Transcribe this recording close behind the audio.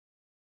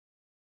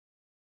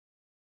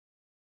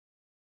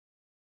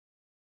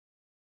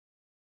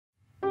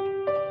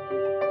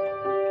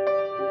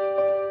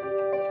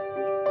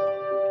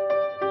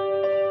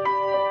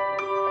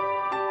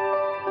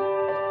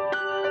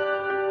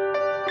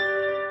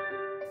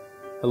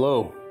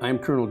Hello, I'm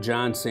Colonel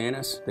John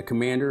Santis, the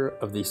commander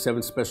of the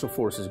 7th Special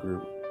Forces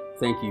Group.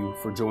 Thank you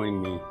for joining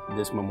me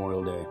this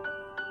Memorial Day.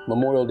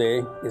 Memorial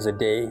Day is a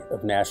day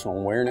of national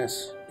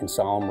awareness and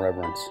solemn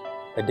reverence.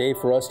 A day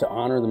for us to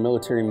honor the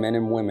military men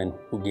and women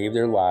who gave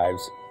their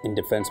lives in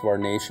defense of our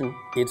nation,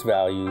 its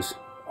values,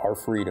 our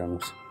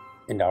freedoms,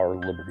 and our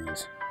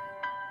liberties.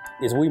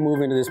 As we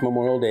move into this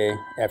Memorial Day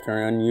after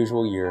an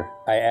unusual year,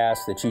 I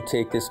ask that you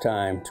take this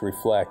time to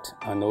reflect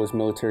on those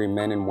military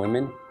men and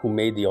women who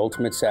made the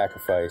ultimate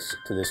sacrifice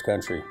to this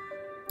country.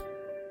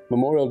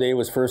 Memorial Day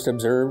was first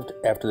observed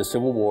after the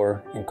Civil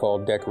War and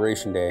called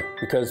Decoration Day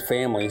because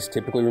families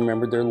typically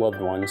remembered their loved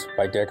ones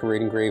by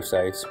decorating grave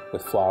sites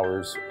with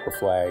flowers or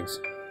flags.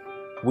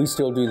 We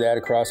still do that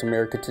across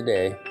America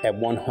today at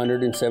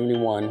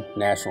 171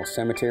 national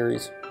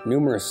cemeteries,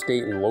 numerous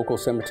state and local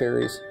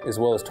cemeteries, as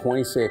well as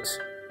 26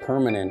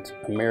 permanent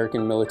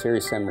American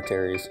military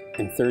cemeteries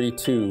and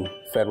 32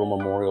 federal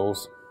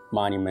memorials,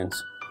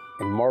 monuments,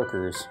 and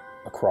markers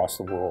across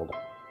the world.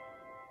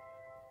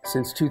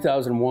 Since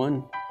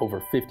 2001,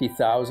 over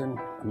 50,000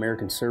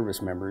 American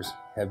service members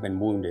have been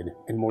wounded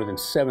and more than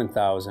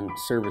 7,000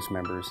 service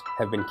members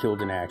have been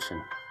killed in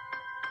action.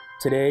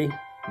 Today,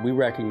 we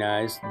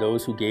recognize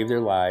those who gave their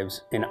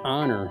lives and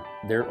honor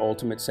their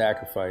ultimate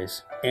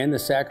sacrifice and the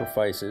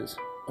sacrifices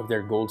of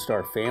their Gold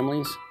Star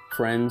families,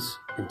 friends,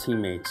 and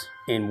teammates,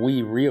 and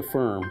we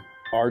reaffirm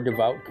our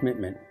devout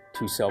commitment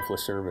to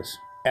selfless service.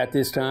 At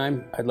this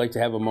time, I'd like to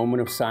have a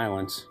moment of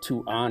silence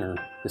to honor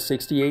the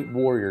 68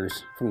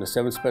 warriors from the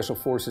 7th Special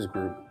Forces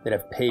Group that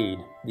have paid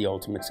the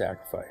ultimate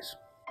sacrifice.